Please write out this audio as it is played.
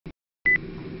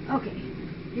Okay.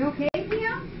 You okay,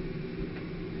 Pam?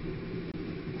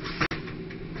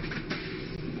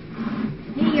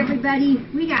 Hey, everybody.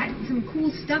 We got some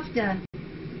cool stuff to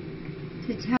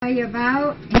tell you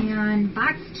about. And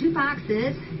two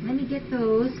boxes. Let me get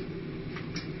those.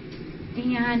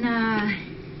 And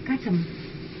got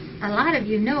a lot of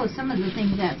you know some of the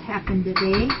things that's happened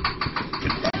today.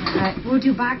 We'll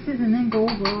do boxes and then go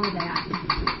over that.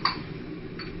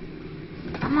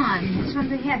 Come on, this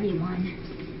one's a heavy one.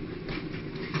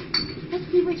 Let's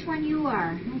see which one you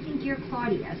are. I think you're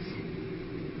Claudius.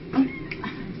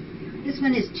 This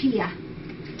one is Chia.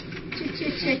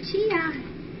 Chia.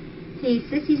 Okay,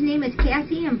 Sissy's name is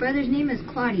Cassie and brother's name is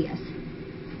Claudius.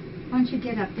 Why don't you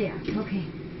get up there? Okay.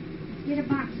 Let's get a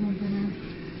box opener.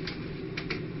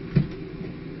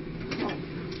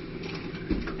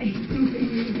 I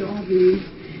need all these.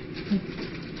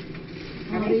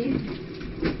 All these?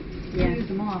 Yeah. Use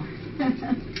them all.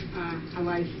 I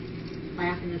was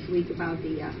laughing this week about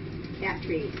the cat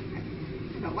tree.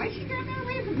 I thought, why is she got that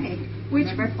away from me? Which?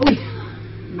 Remember? Oh.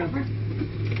 Remember?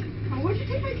 Oh, why'd you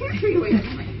take my cat tree away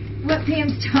from me? What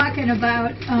Pam's talking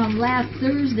about, last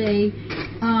Thursday,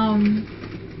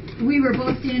 we were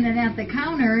both standing at the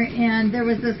counter, and there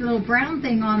was this little brown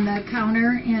thing on the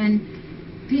counter, and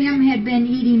Pam had been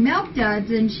eating Milk Duds,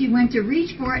 and she went to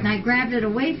reach for it, and I grabbed it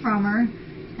away from her.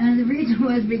 And the reason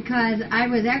was because I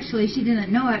was actually, she didn't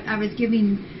know it, I was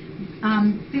giving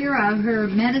Farah her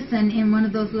medicine in one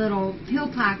of those little pill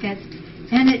pockets,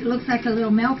 and it looks like a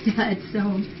little Milk Dud,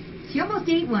 so she almost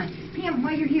ate one. Pam,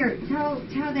 while you're here, tell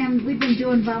them we've been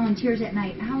doing volunteers at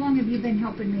night. How long have you been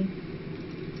helping me?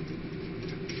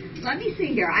 Let me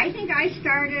see here. I think I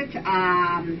started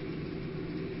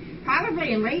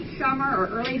probably in late summer or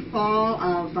early fall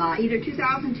of either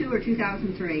 2002 or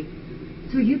 2003.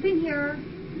 So you've been here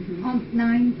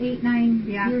 9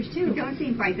 years too. It don't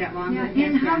seem quite that long. Yeah.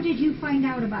 And how did you find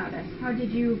out about us? How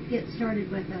did you get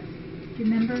started with us? Do you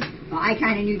remember? Well, I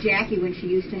kind of knew Jackie when she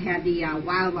used to have the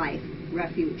wildlife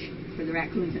refuge for the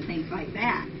raccoons and things like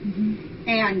that.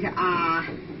 And I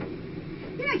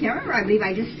can't remember. I believe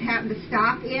I just happened to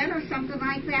stop in or something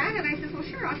like that, and I said, well,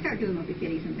 sure, I'll start doing with the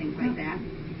kitties and things like that.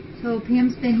 So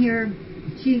Pam's been here.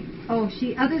 She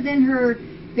other than her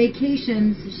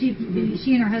vacations, she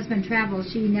and her husband travel.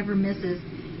 She never misses.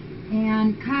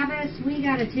 And Cobus, we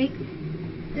got to take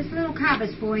this little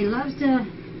Cobus boy. Loves to.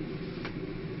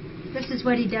 This is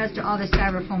what he does to all the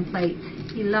styrofoam plates.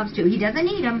 He loves to. He doesn't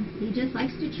eat them. He just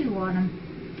likes to chew on them.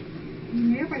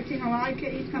 Yep, I've seen a lot of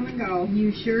kitties come and go.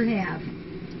 You sure have.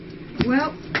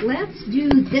 Well, let's do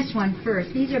this one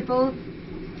first. These are both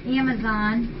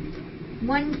Amazon.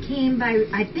 One came by,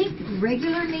 I think,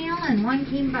 regular mail, and one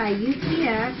came by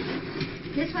UPS.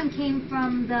 This one came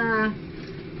from the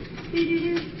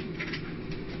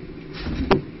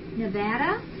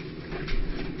Nevada.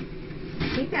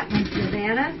 I think that one's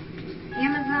Nevada.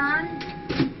 Amazon.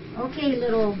 Okay,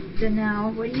 little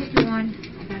Danelle, what are you doing?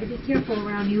 I gotta be careful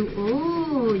around you.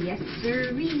 Oh, yes,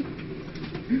 sirree.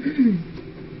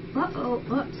 Uh-oh,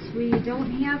 oops, we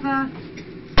don't have a,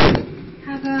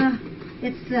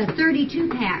 it's the 32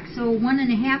 pack, so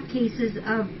 1.5 cases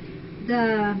of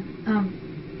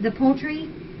the poultry.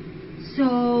 So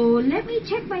let me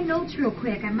check my notes real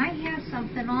quick. I might have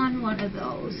something on one of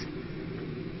those.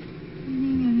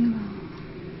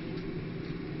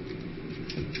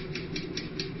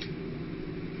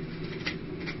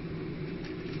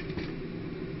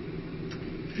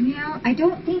 Yeah, I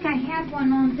don't think I had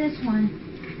one on this one,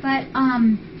 but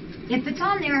if it's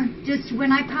on there, just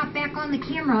when I pop back on the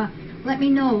camera, let me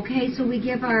know, okay? So we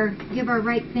give our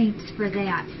right thanks for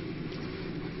that.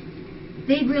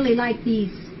 They really like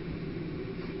these.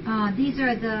 These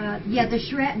are the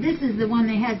shred. This is the one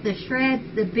that has the shreds,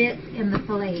 the bits, and the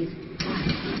fillets.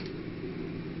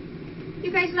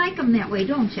 You guys like them that way,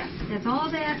 don't you? That's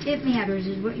all that it matters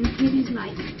is what you kitties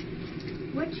like.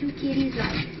 What you kitties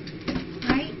like,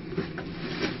 right?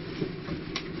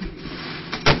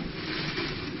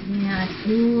 Yeah.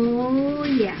 Oh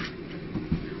yeah.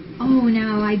 Oh,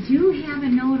 now I do have a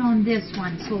note on this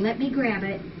one, so let me grab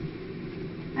it.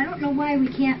 I don't know why we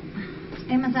can't.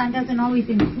 Amazon doesn't always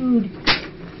include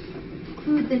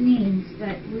the names,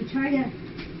 but we try to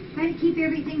keep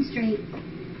everything straight.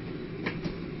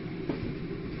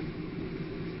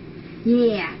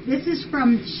 Yeah, this is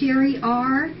from Sherry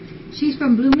R. She's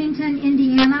from Bloomington,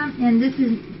 Indiana, and this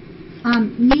is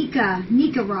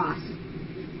Nika Ross.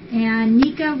 And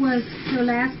Nika was her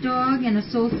last dog and a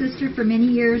soul sister for many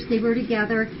years. They were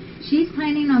together. She's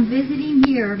planning on visiting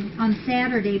here on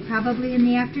Saturday, probably in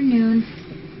the afternoon.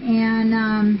 And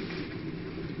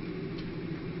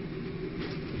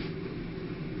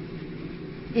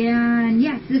And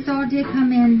yes, this all did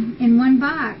come in one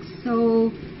box.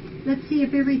 So let's see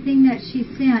if everything that she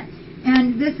sent.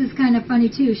 And this is kind of funny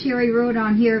too. Sherry wrote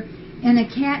on here, and a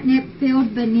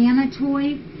catnip-filled banana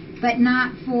toy, but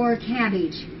not for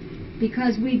cabbage,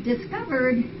 because we've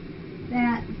discovered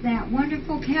that that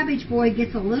wonderful cabbage boy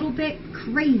gets a little bit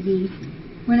crazy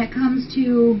when it comes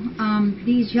to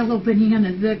these yellow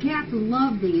bananas. The cats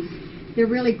love these. They're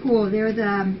really cool. They're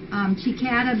the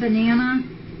cicada banana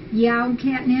yow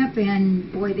catnip,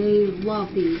 and boy, they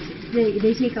love these.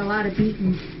 They take a lot of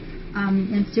beating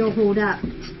and still hold up.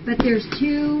 But there's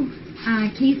 2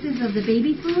 cases of the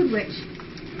baby food, which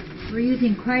we're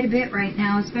using quite a bit right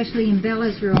now, especially in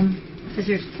Bella's room, because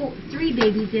there's 3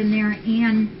 babies in there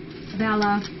and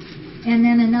Bella, and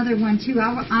then another one too.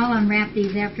 I'll unwrap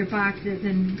these after boxes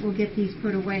and we'll get these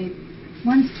put away.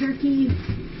 One's turkey.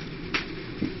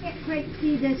 Can't quite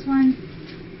see this one,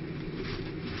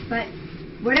 but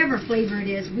whatever flavor it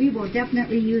is, we will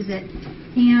definitely use it.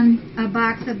 And a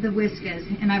box of the Whiskas.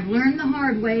 And I've learned the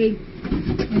hard way,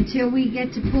 until we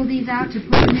get to pull these out to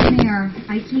put them in there,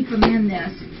 I keep them in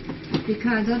this,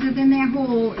 because other than that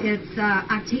hole, it's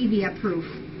Octavia proof,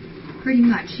 pretty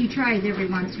much. She tries every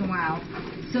once in a while.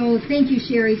 So thank you,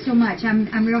 Sherry, so much.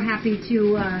 I'm real happy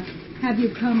to have you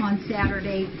come on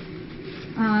Saturday.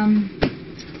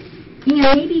 And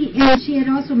maybe, and she had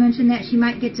also mentioned that she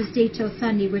might get to stay till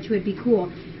Sunday, which would be cool.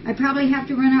 I probably have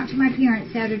to run out to my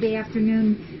parents Saturday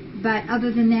afternoon, but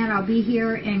other than that, I'll be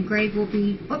here, and Greg will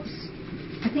be, oops,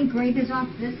 I think Greg is off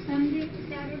this Saturday?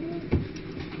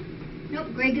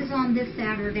 Nope, Greg is on this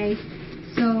Saturday,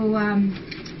 so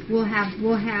we'll have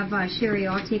Sherry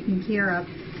all taken care of.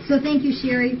 So thank you,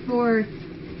 Sherry, for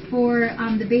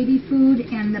the baby food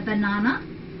and the banana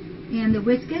and the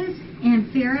Whiskas. And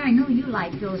Farrah, I know you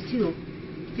like those too.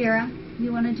 Farrah,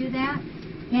 you want to do that?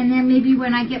 And then maybe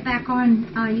when I get back on,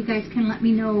 you guys can let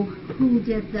me know who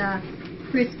did the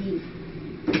Friskies.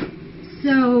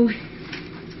 So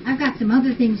I've got some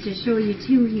other things to show you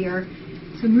too here.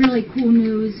 Some really cool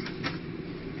news.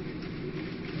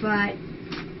 But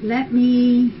let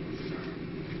me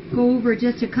go over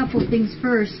just a couple things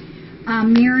first.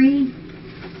 Mary,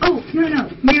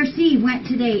 Merci went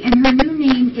today, and her new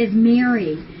name is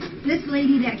Mary. This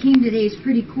lady that came today is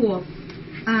pretty cool.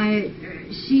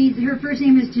 Her first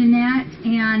name is Jeanette,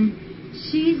 and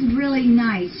she's really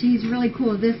nice. She's really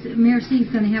cool. This Mercy's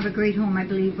going to have a great home, I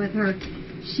believe, with her.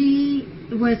 She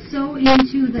was so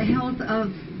into the health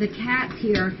of the cats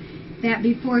here that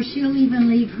before she'll even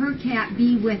leave her cat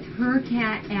be with her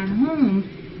cat at home,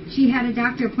 she had a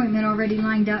doctor appointment already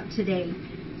lined up today.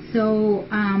 So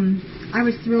I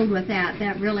was thrilled with that.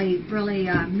 That really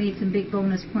made some big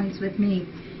bonus points with me.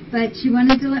 But she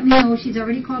wanted to let me know, she's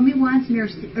already called me once,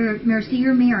 Merci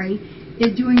or Mary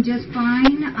is doing just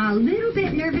fine. A little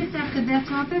bit nervous at the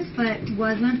vet's office, but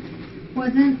wasn't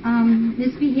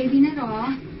misbehaving at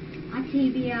all.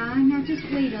 Octavia, now just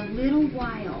wait a little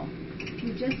while.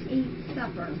 You just ate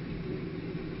supper.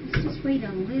 Let's just wait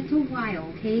a little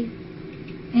while, okay?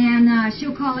 And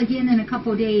she'll call again in a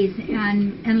couple days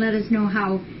and let us know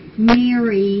how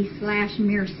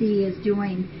Mary/Merci is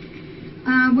doing.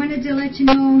 Wanted to let you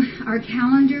know our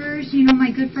calendars. You know,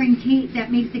 my good friend Kate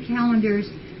that makes the calendars,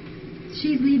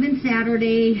 she's leaving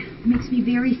Saturday. Makes me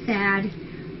very sad.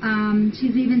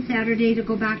 She's leaving Saturday to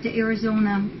go back to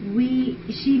Arizona.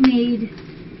 She made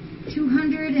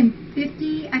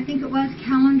 250, I think it was,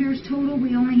 calendars total.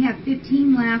 We only have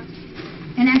 15 left.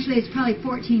 And actually it's probably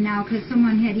 14 now, because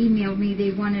someone had emailed me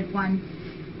they wanted one.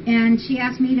 And she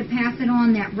asked me to pass it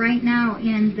on that right now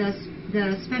in the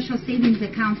special savings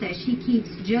account that she keeps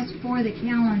just for the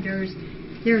calendars,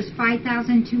 there's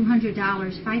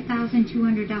 $5,200.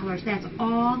 $5,200. That's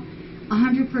all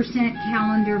 100%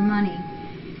 calendar money.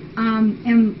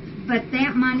 But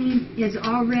that money is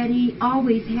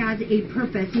always has a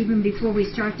purpose, even before we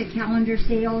start the calendar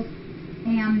sales.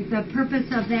 And the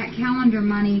purpose of that calendar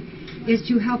money is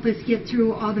to help us get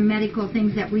through all the medical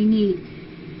things that we need.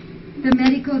 The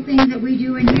medical things that we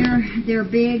do in here, they're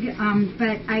big,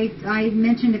 but I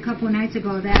mentioned a couple of nights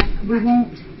ago that we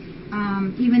won't,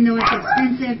 even though it's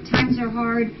expensive, times are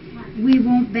hard, we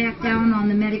won't back down on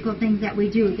the medical things that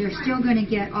we do. They're still going to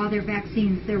get all their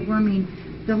vaccines, their worming,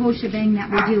 the whole shebang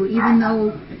that we do, even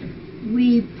though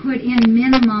we put in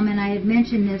minimum, and I had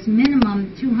mentioned this,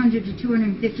 minimum $200 to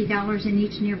 $250 in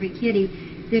each and every kitty.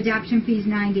 The adoption fee is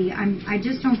 $90. I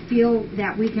just don't feel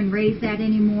that we can raise that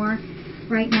anymore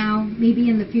right now. Maybe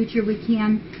in the future we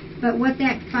can. But what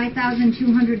that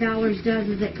 $5,200 does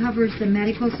is it covers the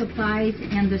medical supplies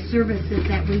and the services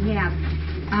that we have.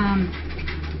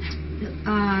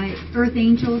 Earth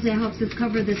Angels, that helps us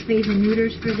cover the spays and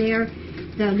neuters for there.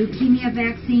 The leukemia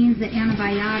vaccines, the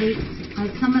antibiotics,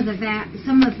 some of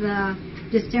the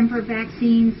distemper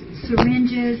vaccines,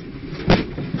 syringes.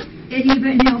 It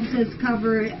even helps us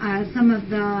cover some of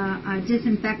the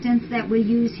disinfectants that we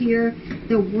use here,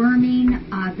 the worming,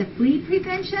 the flea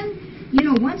prevention. You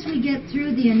know, once we get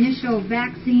through the initial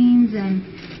vaccines and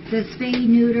the spay,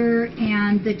 neuter,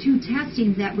 and the 2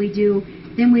 testings that we do,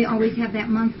 then we always have that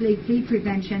monthly flea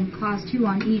prevention cost too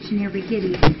on each and every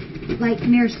kitty. Like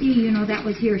Merci, you know, that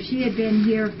was here. She had been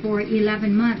here for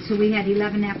 11 months, so we had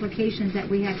 11 applications that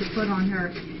we had to put on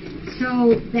her.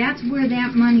 So that's where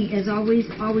that money is always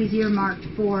earmarked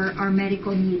for our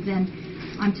medical needs. And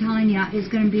I'm telling you,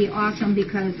 it's going to be awesome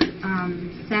because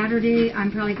Saturday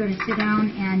I'm probably going to sit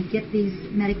down and get these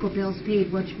medical bills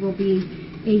paid, which will be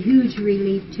a huge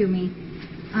relief to me.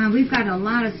 We've got a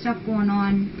lot of stuff going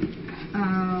on.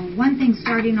 One thing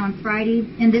starting on Friday,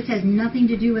 and this has nothing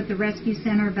to do with the rescue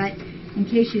center, but in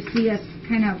case you see us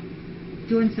kind of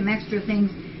doing some extra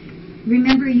things,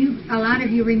 remember, a lot of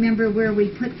you remember where we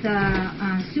put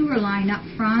the sewer line up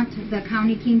front. The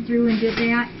county came through and did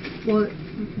that. Well,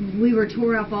 we were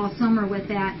tore up all summer with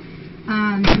that.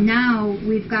 Now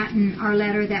we've gotten our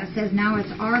letter that says now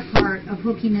it's our part of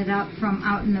hooking it up from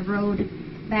out in the road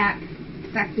back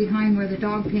behind where the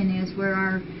dog pen is, where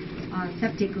our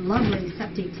lovely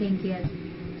septic tank is.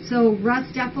 So Russ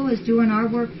Defo is doing our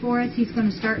work for us. He's going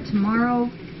to start tomorrow.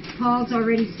 Paul's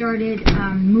already started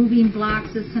moving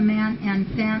blocks of cement and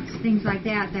fence, things like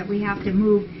that we have to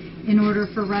move in order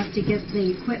for Russ to get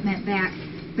the equipment back.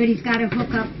 But he's got to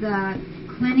hook up the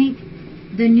clinic,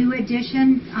 the new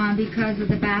addition, because of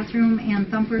the bathroom and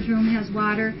Thumper's room has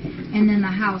water, and then the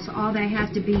house. All that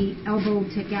has to be elbowed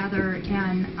together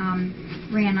and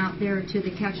ran out there to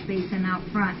the catch basin out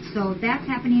front. So that's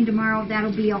happening tomorrow.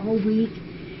 That'll be a whole week.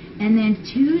 And then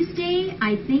Tuesday,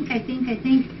 I think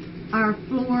our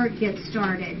floor gets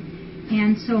started.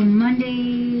 And so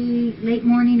Monday, late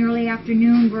morning, early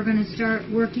afternoon, we're going to start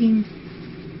working.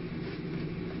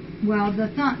 Well, the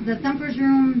Thumper's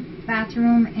room,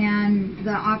 bathroom, and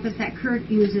the office that Kurt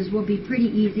uses will be pretty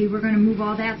easy. We're going to move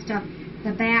all that stuff,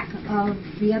 the back of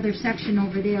the other section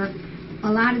over there. A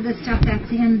lot of the stuff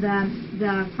that's in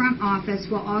the front office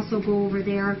will also go over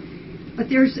there. But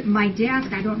there's my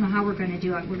desk. I don't know how we're going to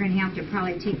do it. We're going to have to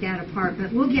probably take that apart,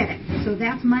 but we'll get it. So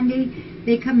that's Monday.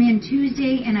 They come in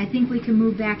Tuesday, and I think we can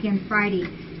move back in Friday,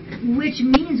 which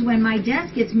means when my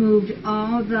desk gets moved,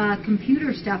 all the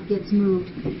computer stuff gets moved.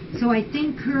 So I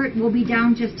think Kurt will be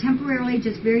down just temporarily,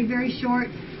 just very, very short.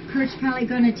 Kurt's probably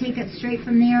going to take it straight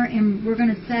from there, and we're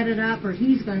going to set it up, or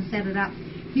he's going to set it up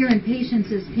here in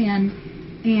Patience's pen,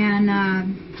 and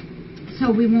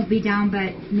so we won't be down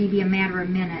but maybe a matter of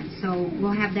minutes. So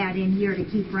we'll have that in here to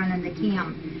keep running the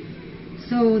camp.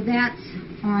 So that's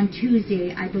on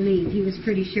Tuesday, I believe. He was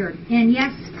pretty sure. And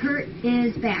yes, Kurt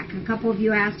is back. A couple of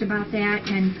you asked about that,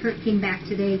 and Kurt came back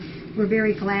today. We're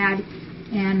very glad.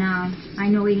 And I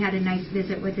know he had a nice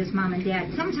visit with his mom and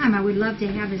dad. Sometime I would love to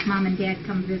have his mom and dad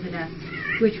come visit us,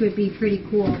 which would be pretty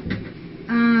cool.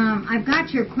 I've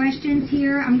got your questions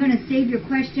here. I'm going to save your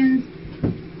questions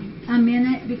a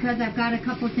minute because I've got a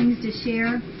couple things to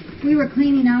share. We were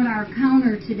cleaning out our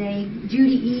counter today.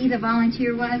 Judy E., the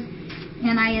volunteer, was,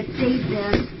 and I had saved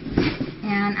this,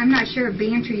 and I'm not sure if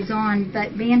Bantry's on,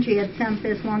 but Bantry had sent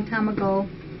this long time ago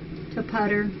to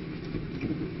Putter.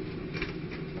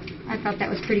 I thought that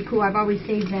was pretty cool. I've always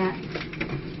saved that.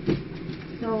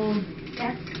 So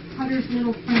that's Putter's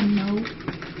little friend note.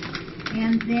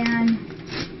 And then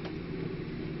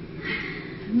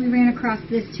we ran across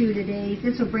this too today.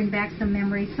 This will bring back some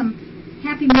memories, some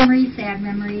happy memories, sad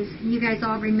memories. You guys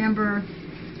all remember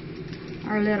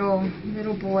our little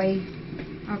boy,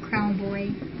 our crown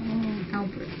boy,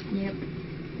 Albert. Yep,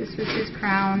 this was his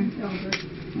crown. Albert.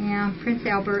 Yeah, Prince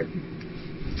Albert.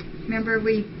 Remember,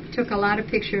 we took a lot of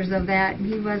pictures of that.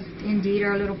 He was indeed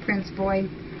our little prince boy.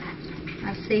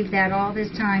 I've saved that all this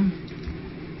time.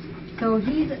 So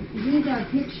he's our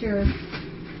picture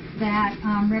that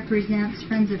represents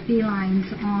Friends of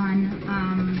Felines on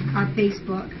our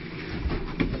Facebook.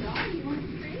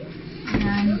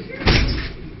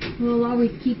 And we'll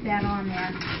always keep that on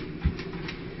there.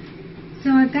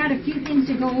 So I've got a few things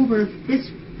to go over.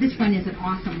 This one is an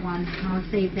awesome one. I'll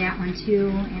save that one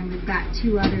too. And we've got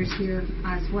two others here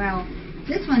as well.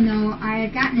 This one though, I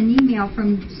had gotten an email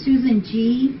from Susan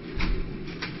G.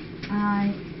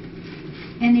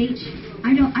 NH.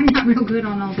 I'm not real good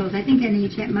on all those. I think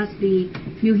NH, it must be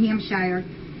New Hampshire.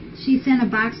 She sent a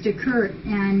box to Kurt,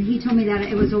 and he told me that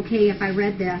it was okay if I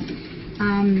read this.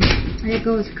 It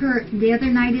goes, Kurt, the other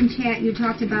night in chat you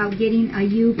talked about getting a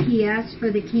UPS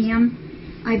for the cam.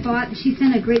 She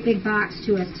sent a great big box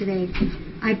to us today.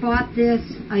 I bought this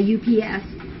UPS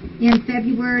in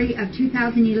February of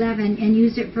 2011 and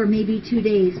used it for maybe 2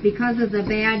 days. Because of the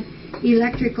bad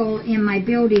electrical in my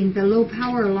building, the low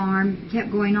power alarm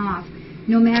kept going off.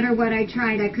 No matter what I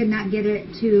tried, I could not get it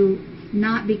to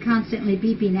not be constantly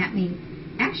beeping at me.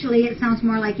 Actually, it sounds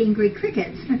more like angry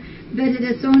crickets, but it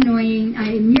is so annoying.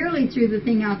 I nearly threw the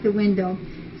thing out the window.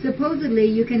 Supposedly,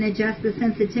 you can adjust the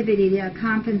sensitivity to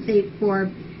compensate for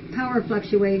power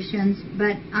fluctuations,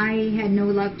 but I had no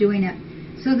luck doing it.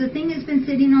 So the thing has been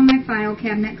sitting on my file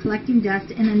cabinet collecting dust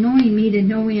and annoying me to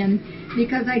no end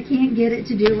because I can't get it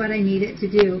to do what I need it to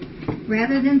do.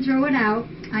 Rather than throw it out,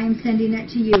 I am sending it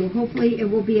to you. Hopefully it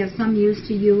will be of some use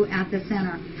to you at the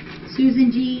center.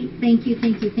 Susan G., thank you,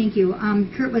 thank you, thank you.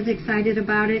 Kurt was excited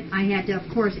about it. I had to, of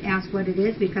course, ask what it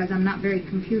is because I'm not very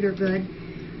computer good.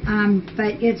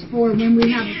 But it's for when we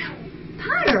have...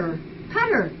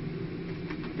 Putter,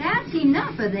 that's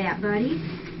enough of that, buddy.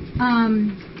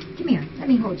 Come here, let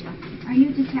me hold you. Are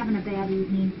you just having a bad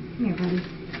evening? Come here, buddy.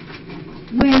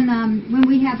 When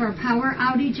we have our power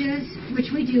outages,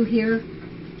 which we do here,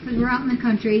 because we're out in the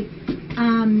country,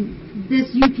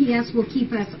 this UPS will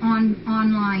keep us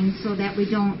online so that we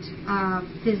don't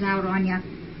fizz out on you.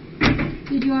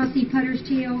 Did you all see Putter's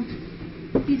tail?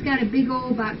 He's got a big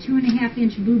old, about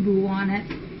 2.5-inch boo-boo on it.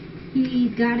 He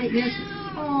got it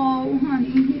Oh,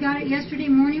 honey, he got it yesterday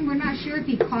morning. We're not sure if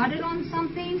he caught it on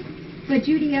something, but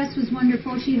Judy S. was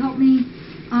wonderful. She helped me.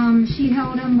 She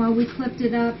held him while we clipped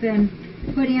it up and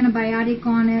put antibiotic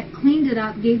on it, cleaned it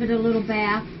up, gave it a little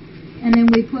bath, and then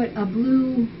we put a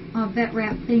blue vet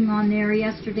wrap thing on there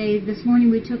yesterday. This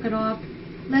morning we took it off,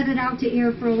 let it out to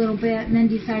air for a little bit, and then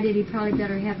decided he probably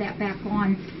better have that back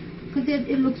on because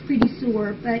it looks pretty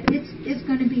sore, but it's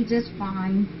going to be just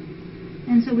fine.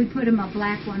 And so we put him a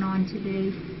black one on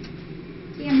today.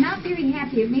 See, I'm not very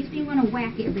happy. It makes me want to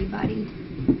whack everybody.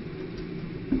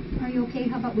 Are you okay?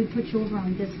 How about we put you over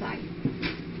on this side?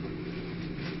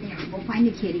 There, we'll find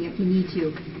a kitty if you need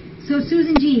to. So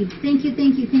Susan G., thank you,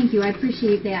 thank you, thank you. I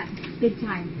appreciate that big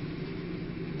time.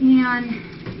 And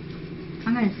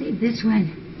I'm going to save this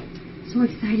one. So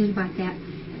excited about that.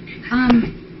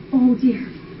 Oh dear.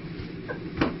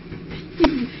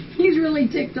 He's really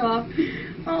ticked off.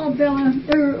 Oh, Bella,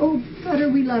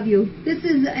 Butter, we love you. This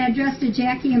is addressed to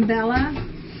Jackie and Bella,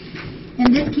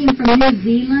 and this came from New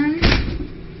Zealand.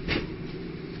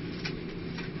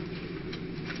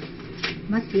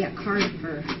 Must be a card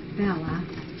for Bella.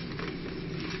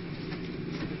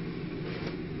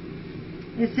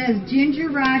 It says, Ginger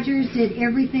Rogers did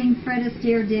everything Fred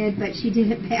Astaire did, but she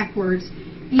did it backwards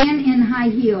and in high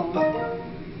heels.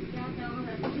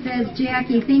 Says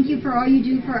Jackie, thank you for all you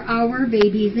do for our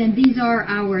babies, and these are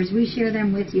ours. We share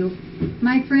them with you.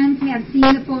 My friends have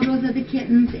seen the photos of the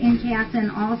kittens and cats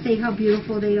and all say how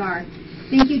beautiful they are.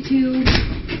 Thank you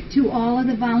to all of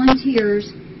the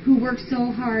volunteers who work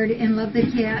so hard and love the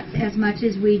cats as much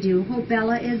as we do. Hope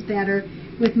Bella is better.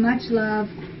 With much love.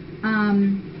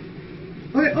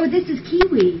 This is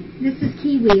Kiwi. This is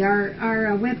Kiwi,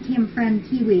 our webcam friend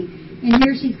Kiwi. And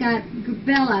here she's got,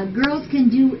 Bella, girls can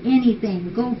do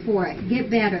anything. Go for it.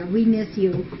 Get better. We miss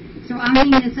you. So I'm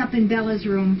hanging this up in Bella's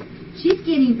room. She's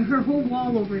getting her whole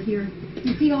wall over here.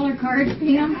 You see all her cards,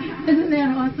 Pam? Isn't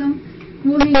that awesome?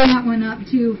 We'll hang that one up,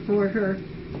 too, for her.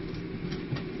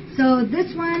 So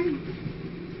this one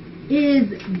is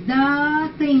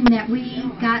the thing that we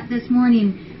got this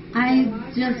morning. I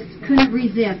just couldn't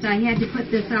resist. I had to put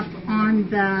this up on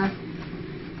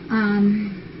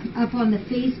the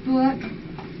Facebook.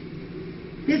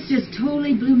 This just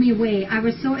totally blew me away. I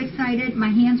was so excited. My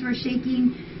hands were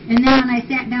shaking. And then when I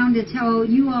sat down to tell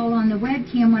you all on the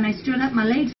webcam, when I stood up, my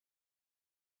legs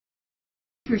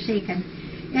were shaking.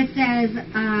 It says,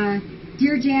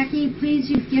 Dear Jackie, please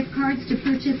use gift cards to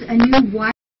purchase a new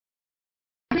washing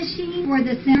machine for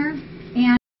the center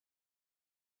and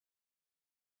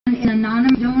an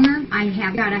anonymous donor. I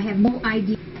have no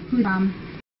idea who's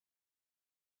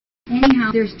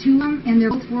Anyhow, there's two of them, and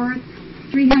they're both worth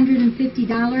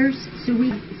 $350. So we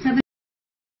have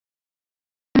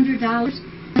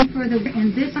 $700 for the.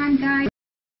 And this time, guys,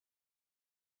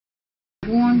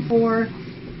 going for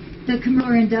the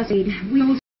commercial industry. We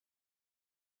go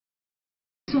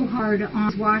so hard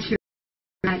on washer.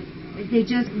 We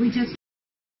just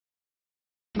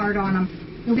hard on them.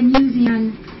 We've been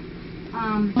using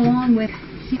along with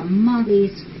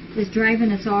monkeys. Is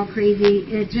driving us all crazy.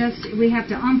 We have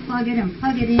to unplug it and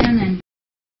plug it in, and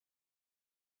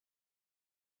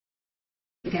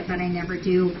it, but I never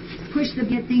do. Push the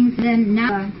get things in.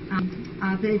 Now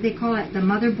they call it the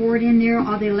motherboard in there.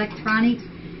 All the electronics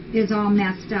is all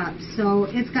messed up, so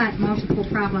it's got multiple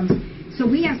problems. So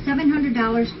we have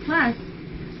 $700 plus.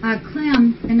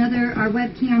 Clem, our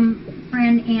webcam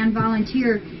friend and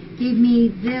volunteer, gave me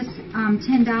this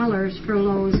 $10 for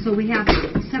Lowe's, so we have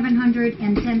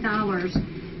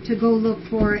 $710 to go look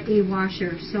for a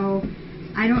washer. So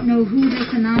I don't know who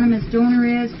this anonymous donor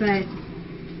is, but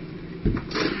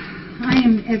I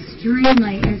am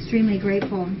extremely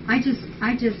grateful. I just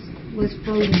was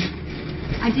frozen.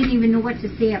 I didn't even know what to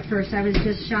say at first. I was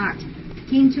just shocked.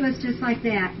 Came to us just like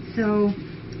that. So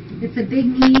it's a big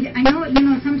need. I know,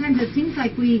 sometimes it seems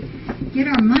like we get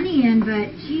our money in,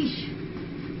 but sheesh,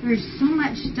 there's so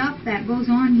much stuff that goes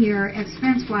on here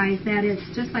expense-wise that it's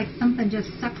just like something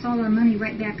just sucks all our money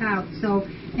right back out. So,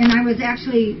 and I was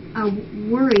actually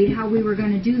worried how we were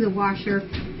going to do the washer.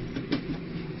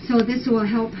 So this will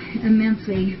help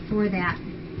immensely for that.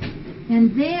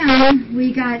 And then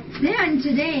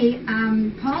today,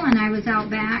 Paul and I was out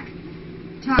back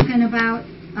talking about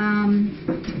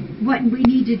what we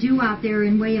need to do out there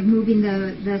in way of moving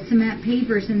the cement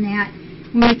pavers and that.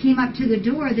 When we came up to the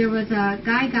door, there was a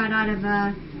guy got out of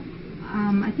I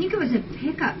think it was a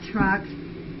pickup truck,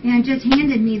 and just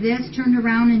handed me this, turned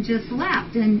around and just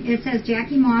left. And it says,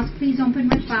 Jackie Moss, please open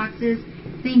with boxes.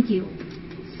 Thank you.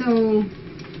 So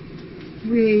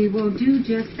we will do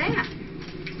just that.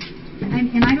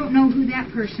 And I don't know who that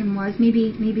person was.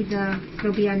 Maybe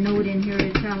there'll be a note in here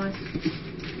to tell us.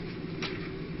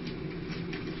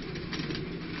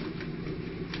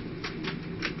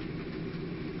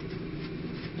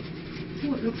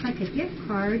 Oh, it looks like a gift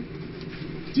card.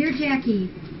 Dear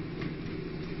Jackie,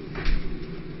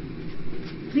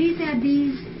 please add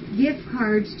these gift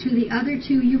cards to the other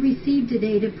two you received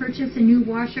today to purchase a new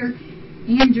washer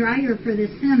and dryer for the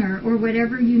center or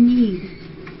whatever you need.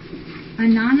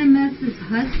 Anonymous's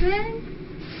husband?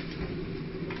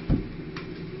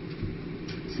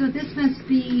 So this must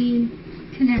be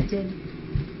connected.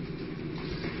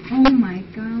 Oh my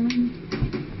golly.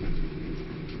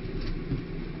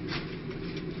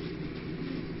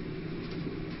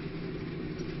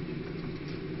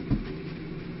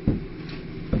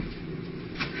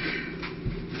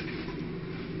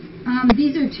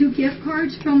 These are two gift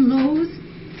cards from Lowe's,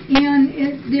 and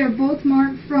they're both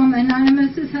marked from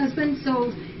Anonymous's husband,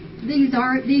 so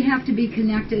they have to be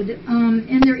connected,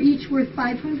 and they're each worth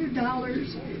 $500.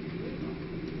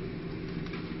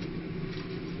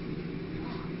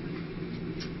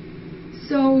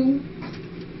 So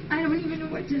I don't even know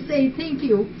what to say. Thank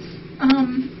you.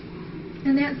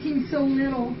 And that seems so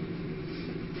little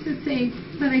to say,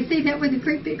 but I say that with a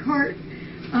great big heart.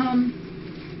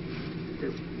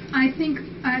 I think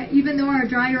even though our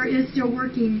dryer is still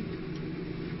working,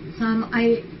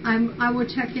 I will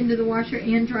check into the washer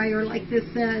and dryer like this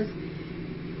says,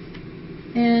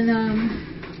 and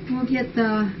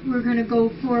we're going to go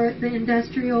for the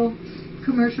industrial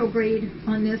commercial grade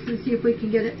on this and see if we can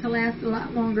get it to last a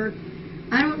lot longer.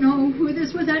 I don't know who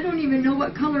this was. I don't even know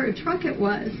what color a truck it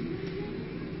was.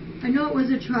 I know it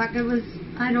was a truck.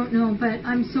 I don't know, but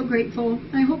I'm so grateful.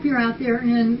 I hope you're out there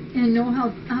and know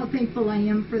how thankful I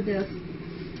am for this.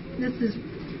 This is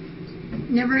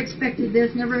never expected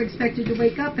this, never expected to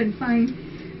wake up and find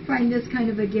this kind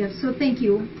of a gift. So thank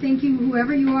you. Thank you,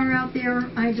 whoever you are out there.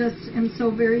 I just am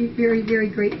so very, very, very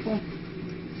grateful.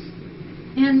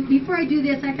 And before I do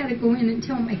this, I got to go in and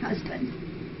tell my husband.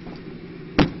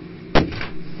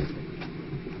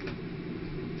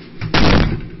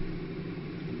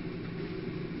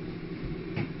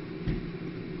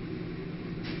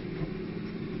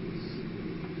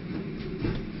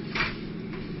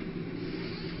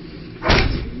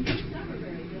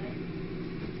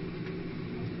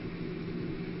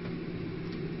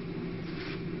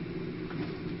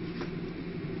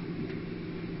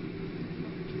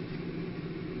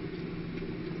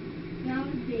 Now,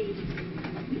 see.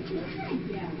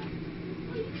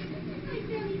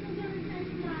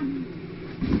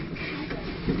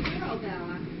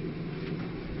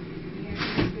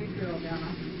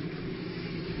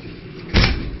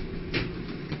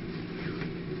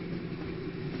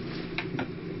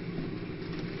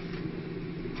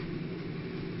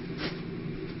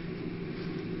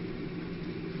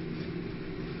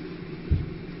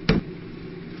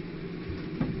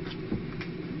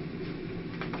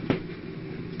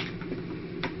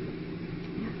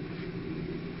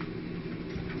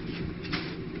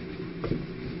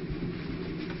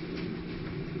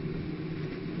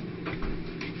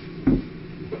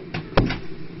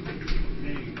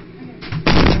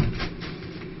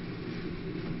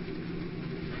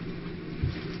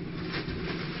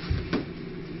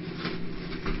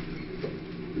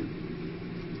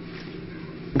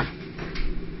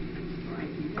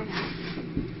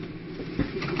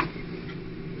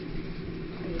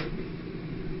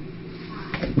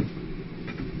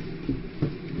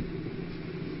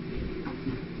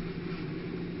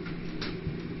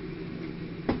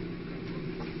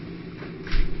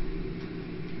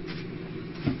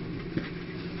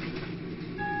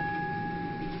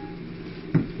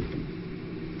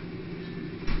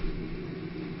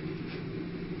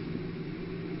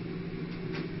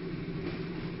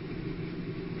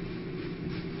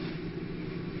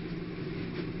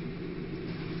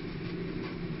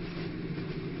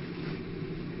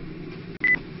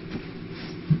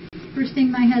 first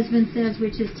thing my husband says,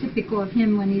 which is typical of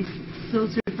him when he's so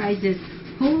surprised, is,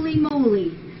 "Holy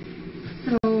moly."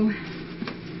 So,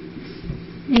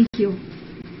 thank you.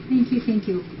 Thank you, thank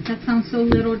you. That sounds so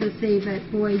little to say,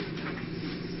 but boy,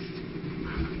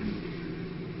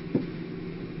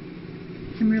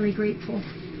 I'm really grateful.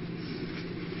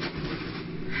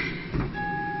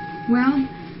 Well,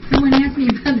 someone asked me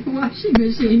about the washing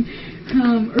machine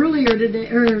earlier today,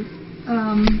 or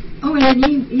in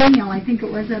an email I think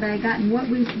it was that I got, and what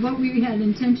we had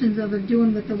intentions of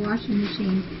doing with the washing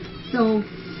machine. So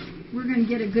we're going to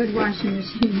get a good washing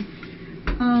machine.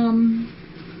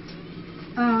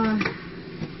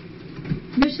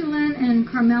 Michelin and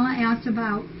Carmela asked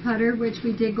about Putter, which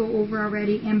we did go over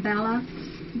already, and Bella.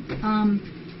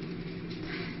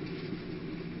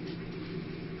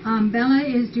 Bella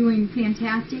is doing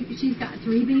fantastic. She's got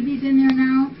 3 babies in there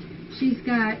now. She's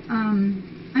got, I'm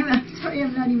sorry,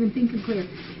 I'm not even thinking clear.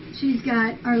 She's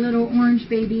got our little orange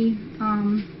baby.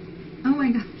 Oh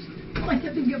my gosh, all I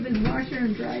can think of is washer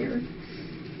and dryer.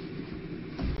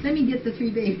 Let me get the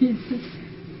 3 babies.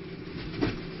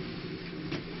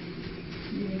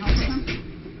 You need help with him?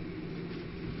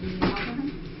 You need help with him?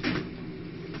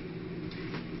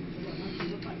 What must he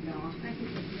look like, Bella? I think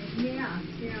it's me. Yeah.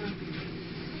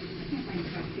 I can't find the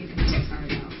best paper to get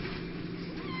card out.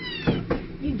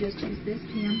 You can just use this,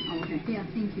 Pam. Oh, okay. Yeah,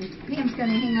 thank you. Pam's going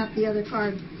to hang up the other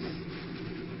card.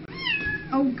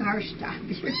 Oh gosh, stop.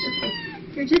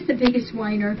 You're just the biggest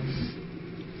whiner.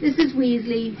 This is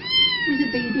Weasley. Who's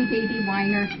a baby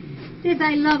whiner. Says,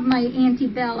 "I love my Auntie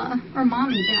Bella," or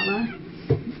Mommy Bella.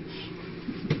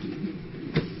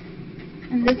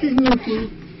 And this is Nikki.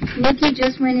 Nikki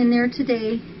just went in there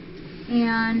today.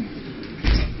 And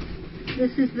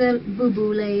this is the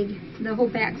boo-boo leg. The whole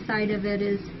back side of it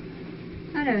is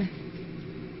got a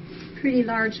pretty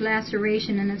large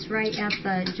laceration, and it's right at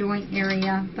the joint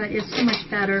area, but it's so much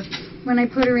better. When I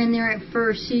put her in there at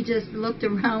first, she just looked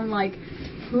around like,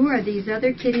 who are these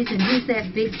other kitties and who's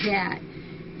that big cat?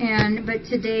 But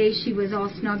today she was all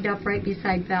snugged up right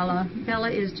beside Bella. Bella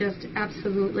is just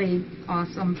absolutely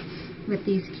awesome with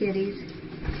these kitties.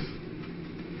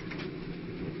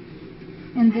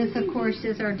 And this, of course,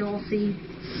 is our Dulcie.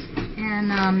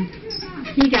 And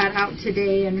he got out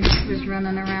today and was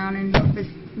running around and was,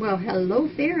 well, hello,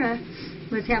 Farrah,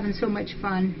 was having so much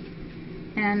fun.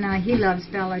 And he loves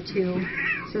Bella, too.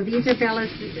 So these are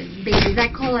Bella's babies. I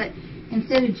call it,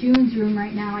 instead of June's room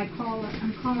right now, I'm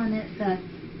calling it the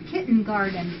kitten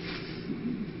garden.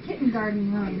 Kitten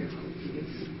garden room.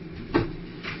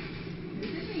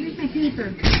 Here's my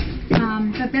paper.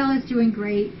 But Bella's doing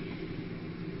great.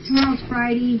 Tomorrow's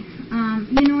Friday.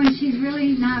 And she's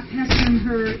really not pestering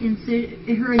her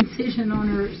incision on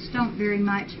her stump very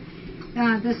much.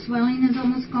 The swelling is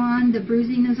almost gone. The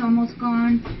bruising is almost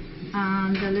gone.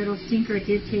 The little stinker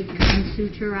did take one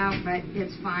suture out, but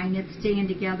it's fine. It's staying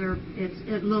together.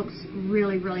 It looks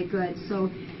really, really good. So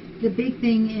the big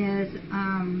thing is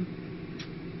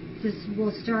just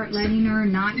we'll start letting her,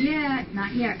 not yet,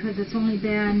 because it's only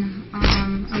been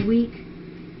a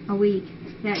week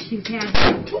that she's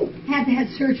had that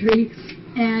surgery,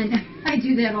 and I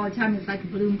do that all the time. It's like a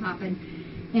balloon popping.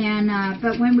 And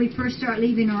but when we first start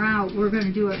leaving her out, we're going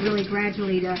to do it really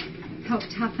gradually to help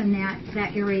toughen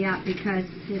that area up, because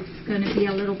it's going to be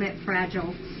a little bit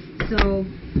fragile. So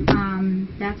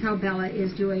that's how Bella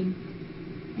is doing.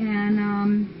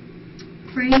 And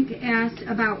Frank asked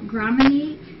about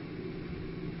Grominique,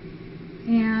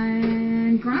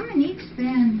 and Grominique's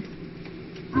been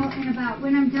out and about.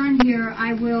 When I'm done here,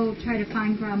 I will try to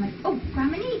find Grominique. Oh,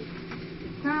 Grominique.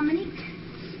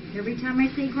 Every time I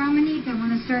say Grominique, I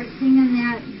want to start singing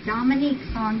that Dominique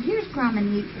song. Here's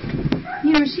Grominique.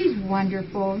 She's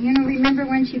wonderful. Remember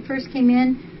when she first came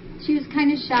in, she was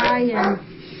kind of shy and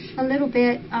a little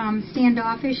bit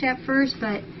standoffish at first,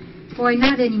 but boy,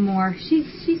 not anymore. She's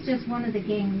just one of the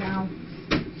gang now.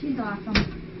 She's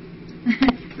awesome.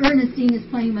 Ernestine is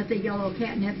playing with a yellow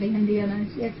catnip bandana.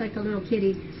 She acts like a little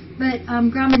kitty. But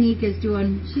Grominique is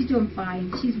doing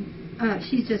fine.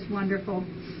 She's just wonderful.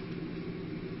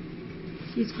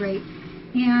 She's great.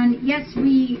 And yes,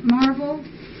 Marvel.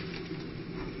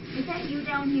 Is that you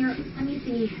down here? Let me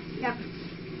see. Yep.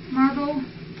 Marvel,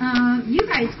 you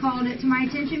guys called it to my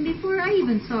attention before I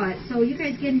even saw it. So you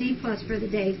guys get an A+ for the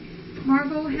day.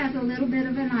 Marvel has a little bit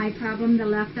of an eye problem, the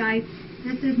left eye.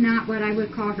 This is not what I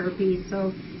would call herpes.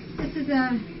 So this is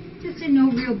just a no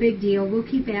real big deal. We'll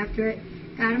keep after it.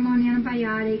 Got him on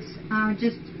antibiotics.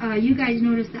 You guys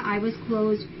noticed the eye was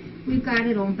closed. We've got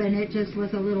it open. It just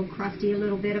was a little crusty, a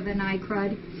little bit of an eye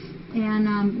crud.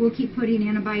 And we'll keep putting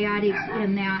antibiotics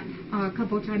in that a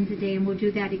couple times a day, and we'll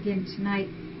do that again tonight.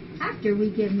 after we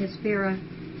give Miss Farah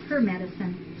her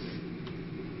medicine.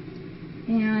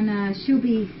 And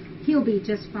he'll be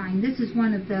just fine. This is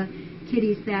one of the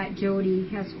kitties that Jody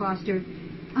has fostered.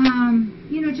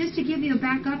 You know, just to give you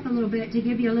back up a little bit, to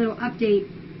give you a little update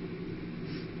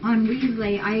on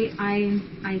Weasley.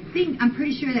 I'm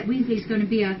pretty sure that Weasley's going to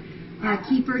be a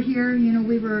keeper here. You know,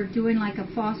 we were doing like a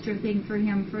foster thing for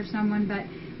him for someone, but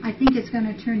I think it's going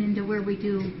to turn into where we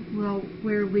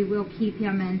will keep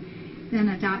him and then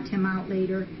adopt him out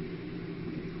later.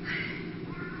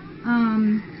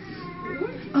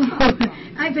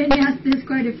 I've been asked this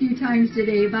quite a few times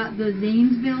today about the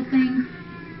Zanesville thing.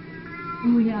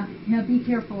 Oh yeah, now be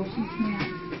careful, she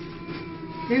can't.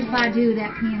 There's Badu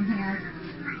that Pam has.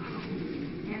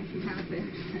 Yeah, she's out there.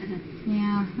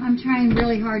 Yeah, I'm trying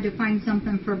really hard to find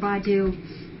something for Badu.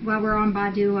 While we're on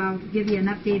Badu, I'll give you an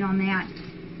update on that.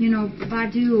 You know,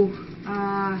 Badu,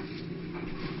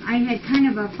 I had kind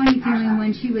of a funny feeling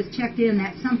when she was checked in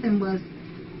that something was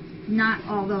not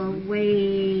all the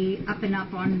way up and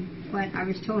up on what I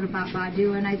was told about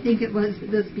Badu, and I think it was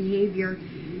this behavior.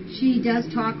 She does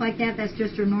talk like that. That's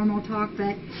just her normal talk,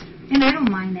 and I don't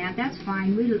mind that. That's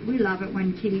fine. We love it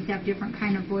when kitties have different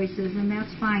kind of voices, and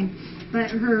that's fine.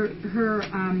 But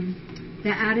the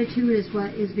attitude is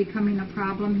what is becoming a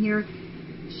problem here.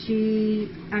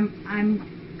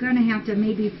 I'm going to have to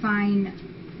maybe find.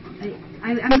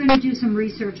 I'm going to do some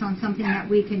research on something that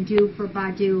we can do for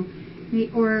Badu,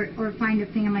 or find a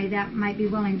family that might be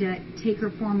willing to take her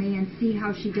for me and see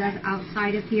how she does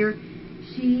outside of here.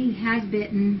 She has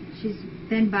bitten. She's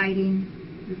been biting.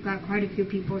 We've got quite a few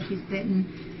people she's bitten,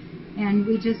 and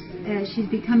she's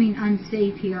becoming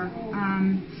unsafe here.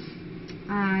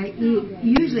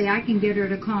 Usually I can get her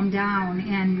to calm down,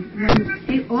 and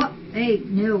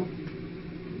no.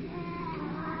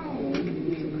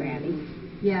 She's crabby.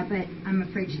 Yeah, but I'm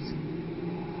afraid she's.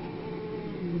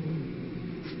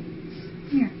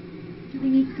 Here. Do we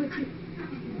need to put you?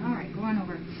 All right, go on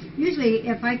over. Usually,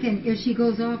 if she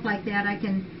goes off like that, I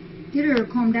can get her to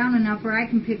calm down enough where I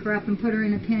can pick her up and put her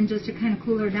in a pen just to kind of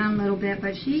cool her down a little bit.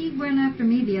 But she went after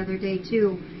me the other day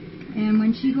too. And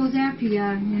when she goes after you,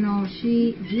 you know,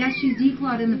 she's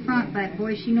declawed in the front, but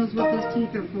boy, she knows what those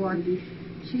teeth are for.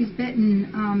 She's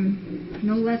bitten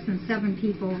no less than 7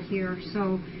 people here.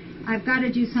 So I've got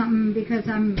to do something because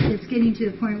it's getting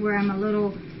to the point where I'm a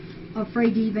little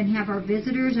afraid to even have our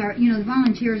visitors. The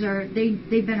volunteers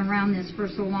they've been around this for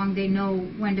so long, they know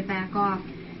when to back off.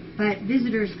 But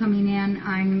visitors coming in,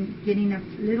 I'm getting a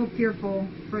little fearful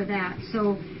for that.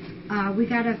 So we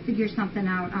got to figure something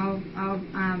out.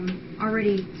 I'm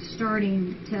already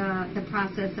starting the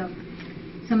process of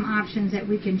some options that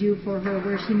we can do for her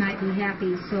where she might be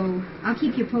happy. So I'll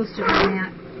keep you posted on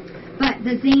that. But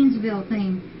the Zanesville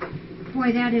thing,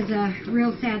 boy, that is a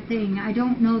real sad thing. I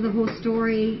don't know the whole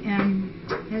story, and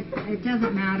it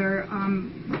doesn't matter.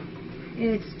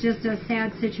 It's just a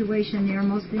sad situation there.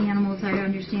 Most of the animals, I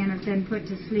understand, have been put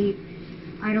to sleep.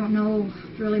 I don't know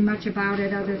really much about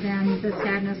it other than the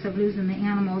sadness of losing the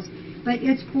animals. But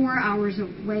it's 4 hours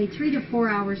away, 3 to 4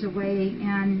 hours away,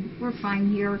 and we're fine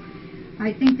here.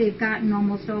 I think they've gotten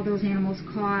almost all those animals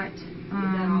caught. They've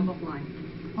got all but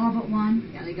one. All but one?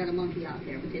 Yeah, they got a monkey out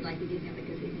there, but they'd like to get him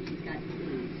because they think he's got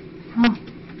fleas. Oh.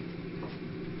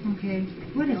 Okay.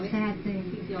 What a sad thing.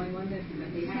 He's the only one that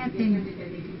they have Sad to get thing. him because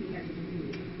they think he has a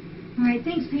disease. All right.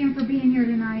 Thanks, Pam, for being here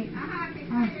tonight.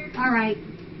 All right.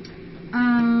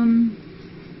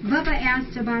 Bubba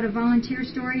asked about a volunteer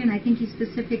story, and I think he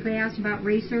specifically asked about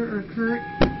Racer or Kurt.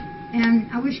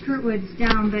 And I wish Kurt was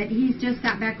down, but he's just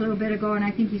got back a little bit ago, and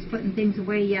I think he's putting things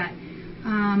away yet.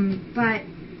 But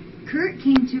Kurt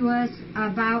came to us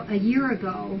about a year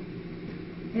ago.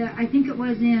 I think it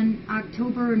was in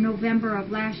October or November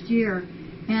of last year.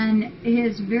 And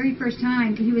his very first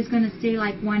time, he was going to stay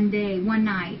like one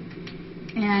night.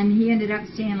 And he ended up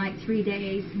staying like 3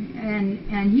 days.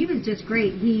 And he was just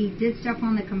great. He did stuff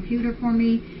on the computer for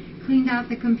me, cleaned out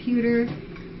the computer,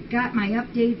 got my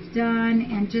updates done,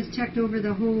 and just checked over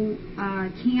the whole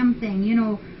cam thing. You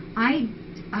know, I'm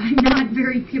not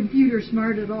very computer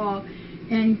smart at all.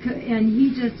 And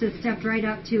he just has stepped right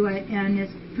up to it and has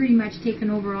pretty much taken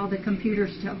over all the computer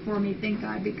stuff for me, thank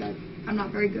God, because I'm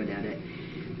not very good at it.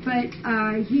 But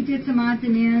he did some odds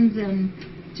and ends, and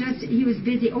he was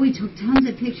busy. Oh, he took tons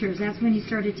of pictures. That's when he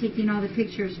started taking all the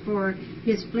pictures for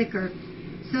his Flickr.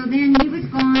 So then he was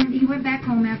gone. He went back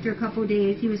home after a couple of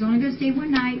days. He was only going to stay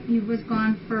one night. He was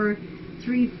gone for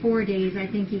 3-4 days, I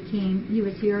think he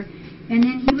was here. And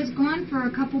then he was gone for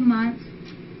a couple months.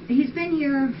 He's been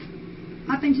here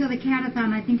up until the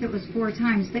catathon, I think it was 4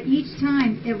 times. But each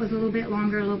time it was a little bit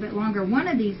longer, a little bit longer. One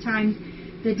of these times,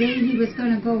 the day he was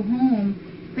going to go home,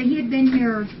 But he had been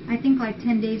here, I think, like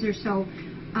 10 days or so.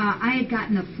 I had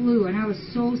gotten the flu, and I was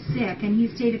so sick, and he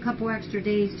stayed a couple extra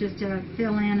days just to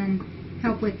fill in and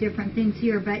help with different things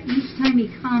here. But each time he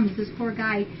comes, this poor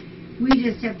guy, we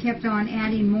just have kept on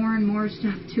adding more and more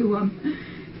stuff to him,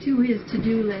 to his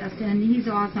to-do list, and he's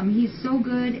awesome. He's so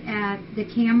good at the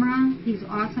camera. He's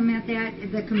awesome at that.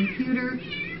 The computer,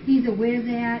 he's a whiz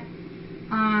at.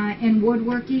 And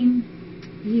woodworking,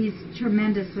 he's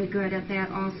tremendously good at that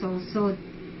also.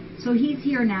 So he's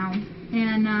here now,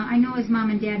 and I know his mom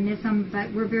and dad miss him,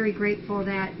 but we're very grateful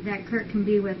that Kurt can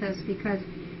be with us, because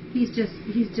he's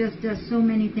just does so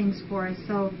many things for us.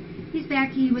 So he's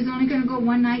back. He was only going to go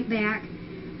one night back,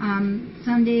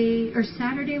 Sunday or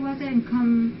Saturday was it, and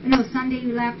Sunday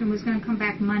he left and was going to come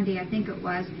back Monday, I think it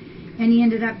was, and he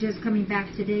ended up just coming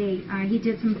back today. He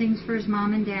did some things for his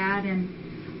mom and dad, and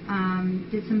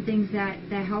did some things that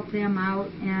helped them out,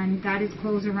 and got his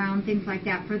clothes around, things like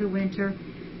that for the winter.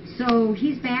 So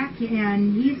he's back,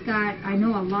 and he's got, I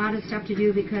know, a lot of stuff to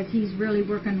do, because he's really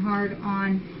working hard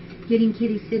on getting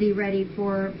Kitty City ready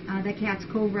for the Cats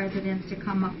Cove residents to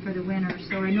come up for the winter.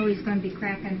 So I know he's going to be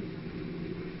cracking.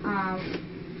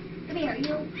 Come here, he's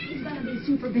going to be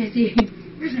super busy.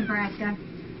 Here's Nebraska.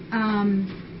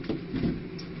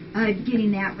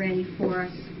 Getting that ready for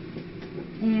us.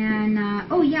 And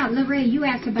oh yeah, Lorraine, you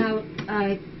asked about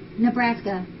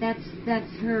Nebraska. That's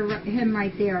him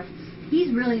right there.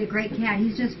 He's really a great cat.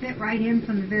 He's just fit right in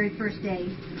from the very first day.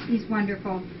 He's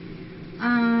wonderful.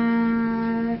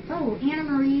 Oh, Anna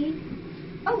Marie.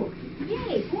 Oh,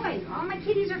 yay, boys! All my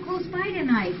kitties are close by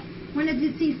tonight. Wanted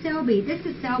to see Selby. This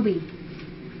is Selby.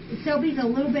 Selby's a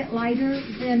little bit lighter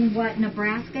than what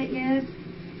Nebraska is.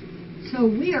 So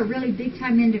we are really big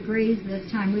time into grays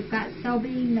this time. We've got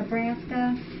Selby,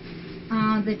 Nebraska,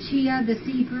 the Chia, the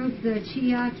C group, the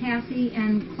Chia, Cassie,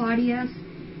 and Claudius,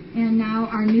 and now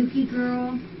our Nuki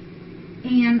girl,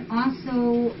 and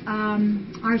also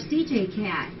our CJ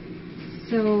cat.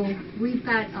 So we've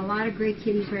got a lot of great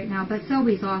kitties right now, but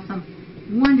Selby's awesome.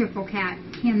 Wonderful cat.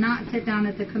 Cannot sit down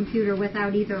at the computer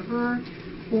without either her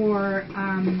or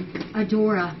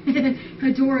Adora.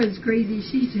 Adora's crazy.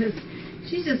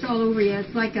 She's just all over you.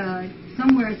 It's like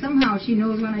somehow she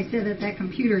knows when I sit at that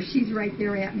computer. She's right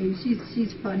there at me.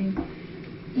 She's funny.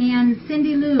 And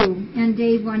Cindy Lou and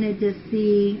Dave wanted to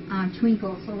see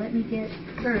Twinkle. So let me get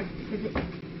her. Is it?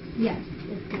 Yes,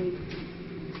 it's Dave.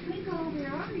 Twinkle,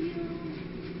 where are you?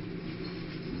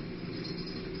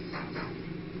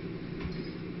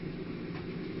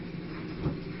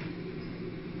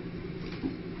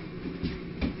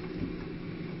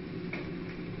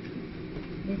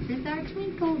 This is our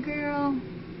Twinkle girl.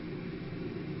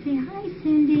 Say hi,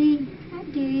 Cindy. Hi,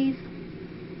 Dave.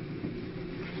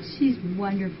 She's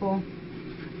wonderful.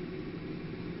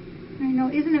 I know,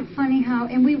 isn't it funny how,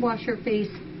 and we wash her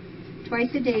face twice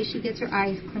a day. She gets her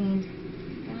eyes cleaned.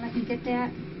 Can you let me get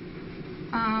that?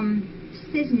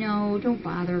 She says no, don't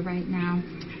bother right now.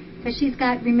 Because she's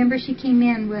got, remember she came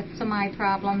in with some eye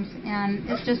problems, and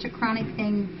it's just a chronic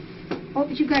thing. Oh,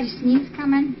 but you got a sneeze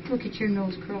coming? Look at your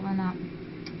nose curling up.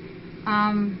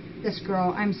 This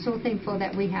girl, I'm so thankful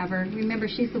that we have her. Remember,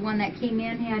 she's the one that came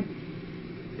in, had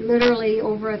literally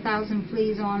over 1,000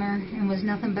 fleas on her, and was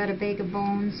nothing but a bag of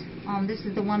bones. This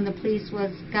is the one the police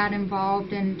got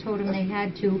involved and told them they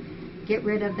had to get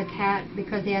rid of the cat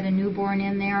because they had a newborn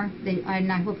in there.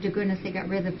 And I hope to goodness they got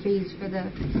rid of the fleas for the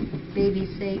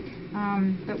baby's sake.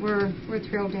 But we're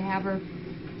thrilled to have her.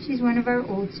 She's one of our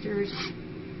oldsters.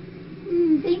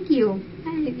 Thank you.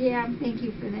 Yeah, thank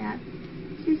you for that.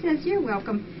 She says you're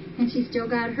welcome. And she's still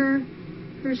got her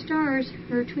stars,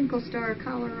 her Twinkle Star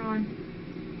collar on.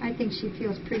 I think she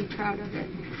feels pretty proud of it.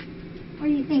 What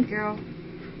do you think, girl?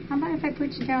 How about if I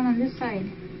put you down on this side?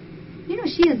 You know,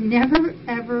 she has never,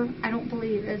 ever, I don't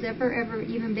believe, has ever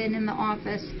even been in the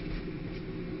office.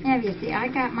 Have you see, I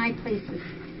got my places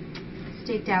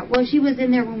staked out. Well, she was in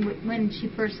there when she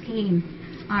first came.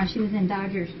 She was in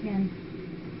Dodger's pen.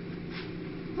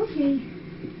 Okay.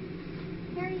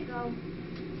 There you go.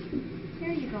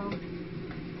 There you go.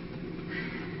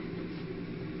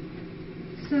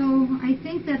 So I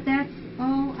think that's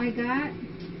all I got,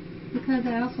 because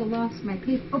I also lost my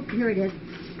paper. Oh, here it is.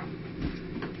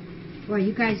 Boy,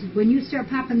 you guys, when you start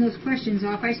popping those questions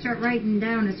off, I start writing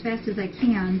down as fast as I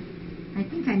can. I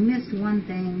think I missed one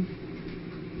thing,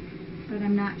 but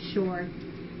I'm not sure.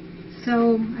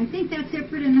 So I think that's it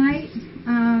for tonight.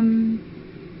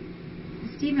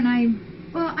 Steve and I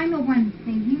know one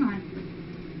thing. Hang on.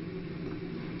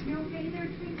 You okay there,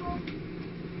 Twinkle?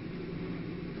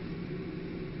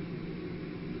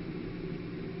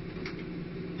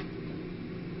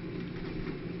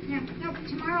 Yeah, no,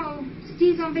 tomorrow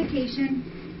Steve's on vacation.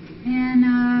 And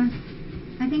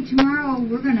I think tomorrow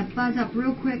we're going to buzz up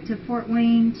real quick to Fort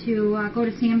Wayne to go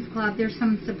to Sam's Club. There's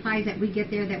some supplies that we get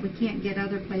there that we can't get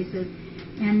other places.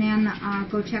 And then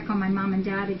go check on my mom and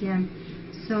dad again.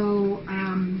 So,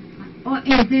 and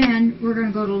then we're going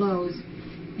to go to Lowe's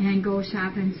and go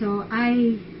shopping. So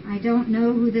I don't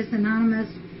know who this anonymous,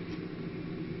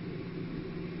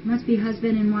 must be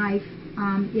husband and wife,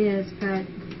 is, but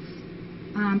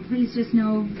please just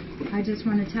know, I just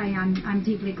want to tell you I'm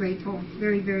deeply grateful,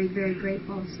 very, very, very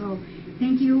grateful. So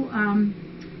thank you.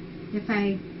 If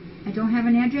I don't have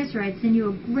an address, or I'd send you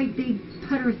a great big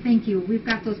putter thank you. We've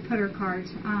got those putter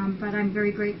cards, but I'm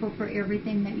very grateful for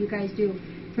everything that you guys do,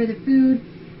 for the food,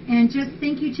 and just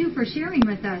thank you too for sharing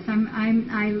with us.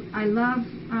 I love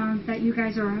that you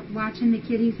guys are watching the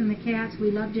kitties and the cats.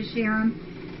 We love to share them,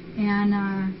 and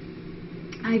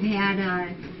I've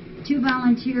had 2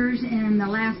 volunteers in the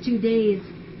last 2 days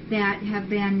that have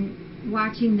been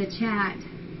watching the chat,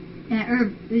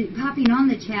 or popping on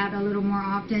the chat a little more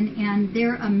often, and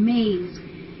they're amazed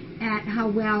at how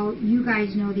well you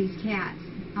guys know these cats.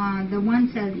 The one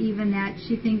says even that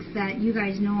she thinks that you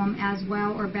guys know them as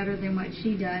well or better than what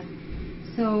she does.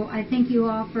 So I thank you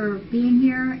all for being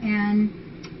here, and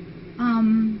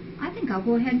I think I'll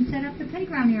go ahead and set up the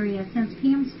playground area since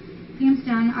Pam's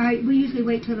done. We usually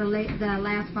wait till the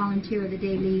last volunteer of the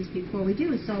day leaves before we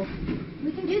do, so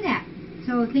we can do that.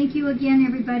 So thank you again,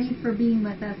 everybody, for being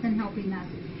with us and helping us.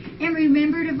 And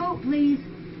remember to vote, please.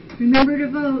 Remember to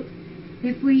vote.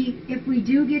 If we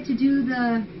do get to do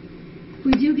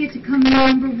come in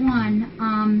number 1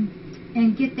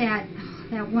 and get that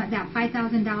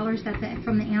 $5,000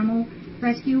 from the animal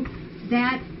rescue,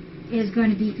 that is going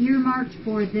to be earmarked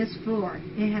for this floor.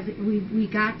 It has. We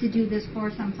got to do this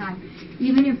floor sometime.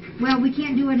 Even if, well, we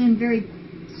can't do it in very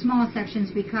small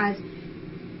sections because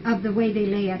of the way they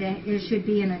lay it. It should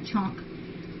be in a chunk.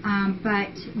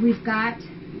 But we've got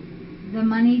the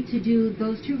money to do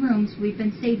those 2 rooms. We've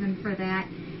been saving for that.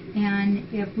 And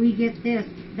if we get this,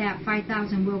 that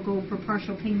 $5,000 will go for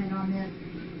partial payment on this.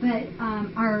 But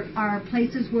our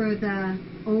places where the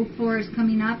old floor is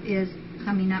coming up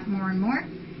more and more.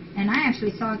 And I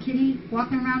actually saw a kitty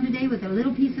walking around today with a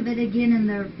little piece of it again in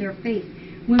their face,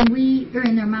 or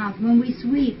in their mouth. When we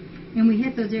sweep and we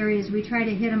hit those areas, we try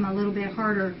to hit them a little bit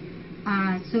harder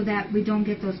so that we don't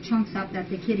get those chunks up that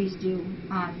the kitties do,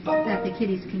 that the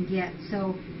kitties can get.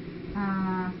 So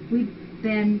we've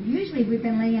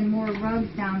been laying more rugs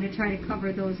down to try to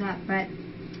cover those up. But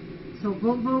so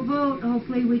vote, vote, vote.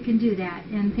 Hopefully we can do that.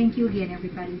 And thank you again,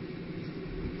 everybody.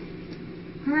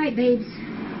 All right, babes.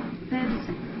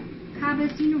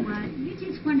 Chavez, you know what? You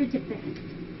just wanted to bed.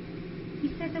 He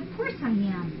says, of course I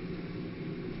am.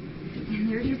 And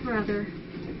there's your brother.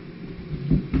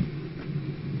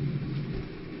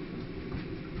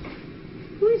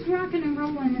 Who's rocking and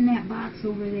rolling in that box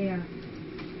over there?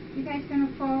 You guys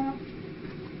gonna fall?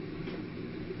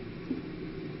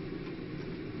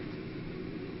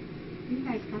 You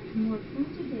guys got some more food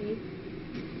today.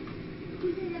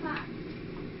 Who's in the box?